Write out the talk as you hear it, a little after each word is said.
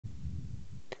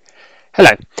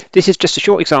Hello, this is just a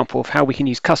short example of how we can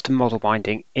use custom model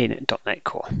binding in .NET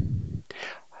Core.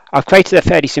 I've created a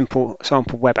fairly simple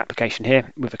sample web application here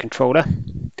with a controller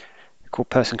called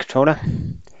person controller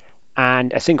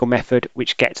and a single method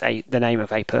which gets the name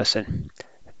of a person.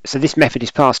 So this method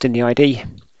is passed in the ID,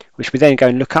 which we then go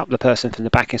and look up the person from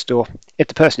the backend store. If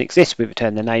the person exists, we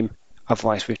return the name,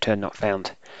 otherwise we return not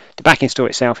found. The backend store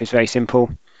itself is very simple.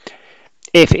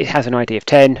 If it has an ID of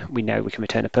 10, we know we can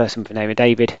return a person with the name of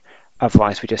David.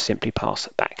 Otherwise, we just simply pass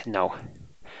back null.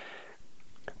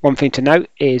 One thing to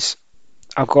note is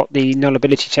I've got the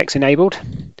nullability checks enabled.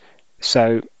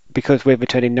 So because we're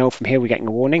returning null from here, we're getting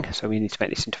a warning. So we need to make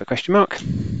this into a question mark.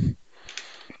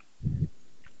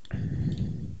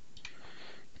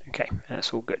 Okay,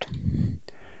 that's all good.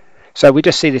 So we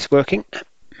just see this working.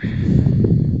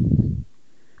 And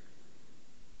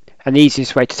the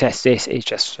easiest way to test this is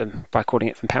just by calling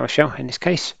it from PowerShell in this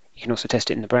case. You can also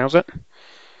test it in the browser.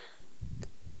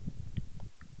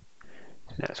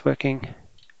 So that's working.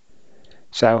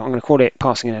 So I'm going to call it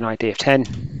passing in an ID of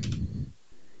 10.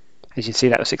 As you can see,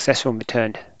 that was successful and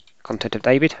returned content of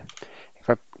David. If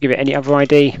I give it any other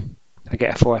ID, I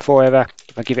get a 404 error.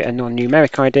 If I give it a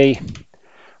non-numeric ID,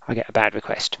 I get a bad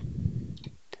request.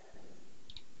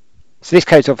 So this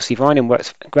code's obviously fine and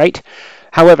works great.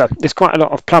 However, there's quite a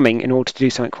lot of plumbing in order to do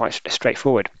something quite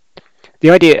straightforward. The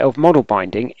idea of model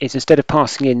binding is instead of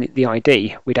passing in the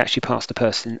ID, we'd actually pass the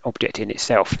person object in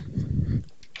itself.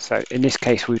 So in this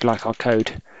case, we'd like our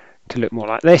code to look more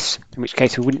like this, in which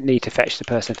case we wouldn't need to fetch the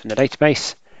person from the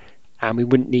database, and we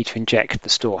wouldn't need to inject the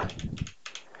store.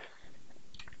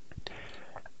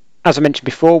 As I mentioned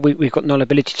before, we've got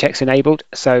nullability checks enabled,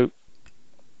 so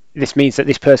this means that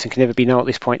this person can never be null at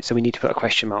this point, so we need to put a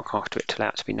question mark after it to allow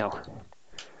it to be null.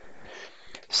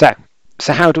 So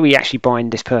how do we actually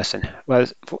bind this person? Well,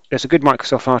 there's a good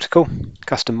Microsoft article,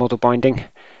 Custom Model Binding,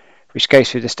 which goes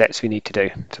through the steps we need to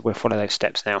do. So we'll follow those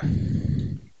steps now.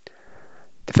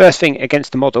 The first thing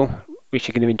against the model, which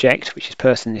you're going to inject, which is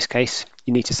person in this case,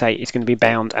 you need to say it's going to be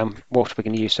bound and what we're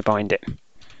going to use to bind it.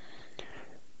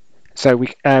 So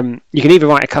you can either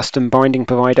write a custom binding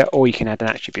provider or you can add an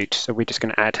attribute. So we're just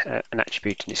going to add an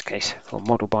attribute in this case for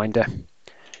model binder.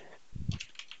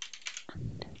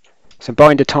 So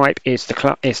binder type is the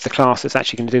class that's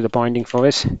actually going to do the binding for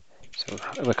us. So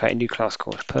we'll create a new class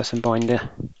called person binder.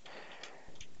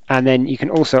 And then you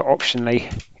can also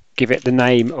optionally give it the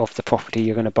name of the property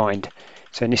you're going to bind.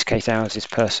 So in this case, ours is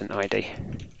person ID.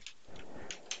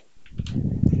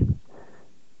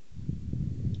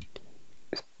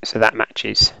 So that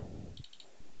matches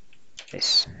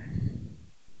this.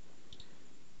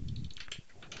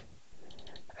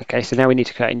 Okay, so now we need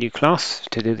to create a new class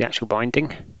to do the actual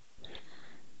binding.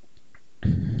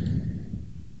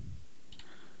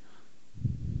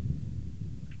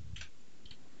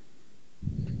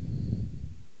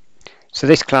 So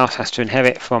this class has to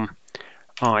inherit from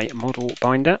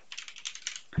iModelBinder.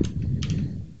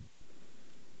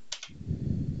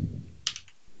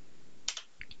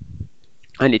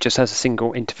 And it just has a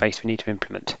single interface we need to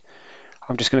implement.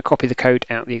 I'm just going to copy the code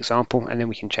out of the example and then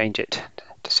we can change it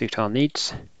to suit our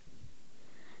needs.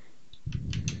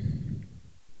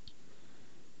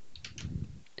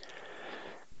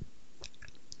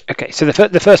 Okay, so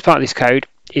the first part of this code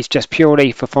is just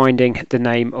purely for finding the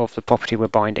name of the property we're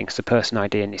binding, so person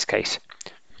ID in this case.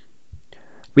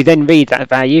 We then read that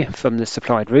value from the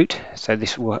supplied root, so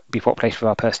this will be populated with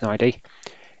our person ID.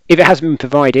 If it hasn't been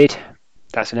provided,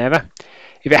 that's an error.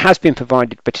 If it has been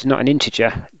provided but it's not an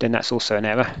integer, then that's also an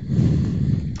error.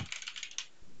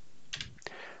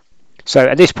 So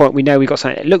at this point we know we've got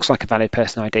something that looks like a valid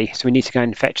person ID, so we need to go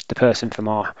and fetch the person from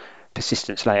our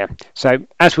persistence layer. So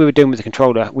as we were doing with the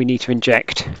controller, we need to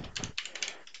inject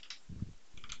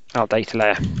our data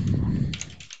layer.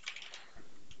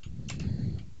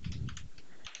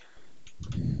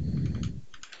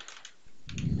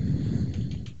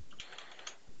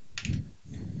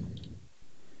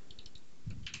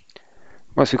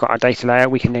 Once we've got our data layer,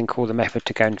 we can then call the method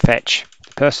to go and fetch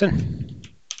the person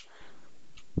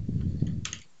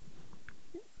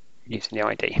using the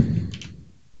ID.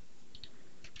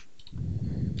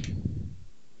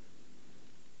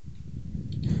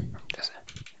 Just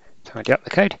tidy up the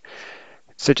code.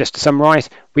 So just to summarize,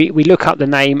 we look up the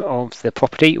name of the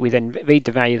property, we then read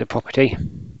the value of the property,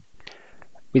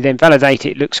 we then validate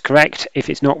it looks correct. If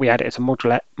it's not, we add it as a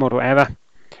model error.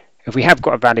 If we have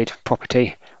got a valid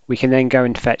property, we can then go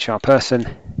and fetch our person.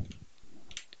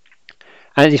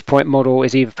 And at this point, model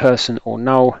is either person or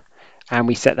null, and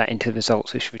we set that into the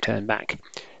results which return back.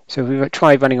 So we will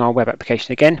try running our web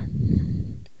application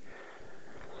again.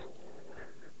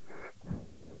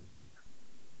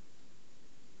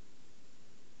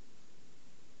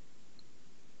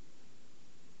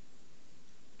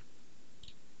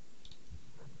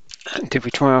 And if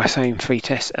we try our same 3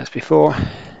 tests as before,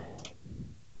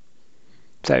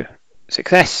 so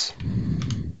success,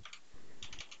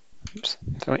 oops,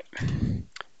 sorry,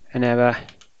 an error,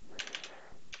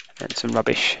 and some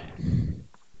rubbish.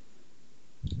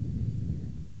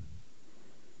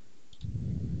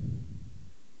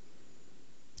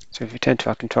 So if we return to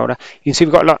our controller, you can see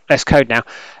we've got a lot less code now.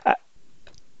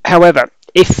 However,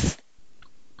 if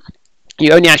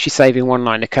you're only actually saving one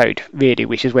line of code, really,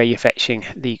 which is where you're fetching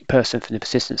the person from the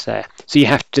persistence there. So you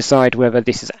have to decide whether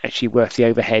this is actually worth the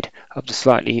overhead of the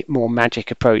slightly more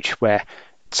magic approach where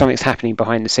something's happening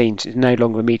behind the scenes. It's no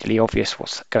longer immediately obvious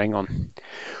what's going on.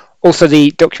 Also,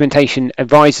 the documentation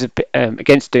advises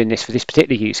against doing this for this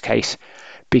particular use case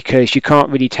because you can't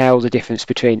really tell the difference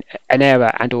between an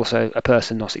error and also a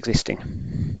person not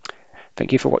existing.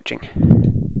 Thank you for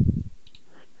watching.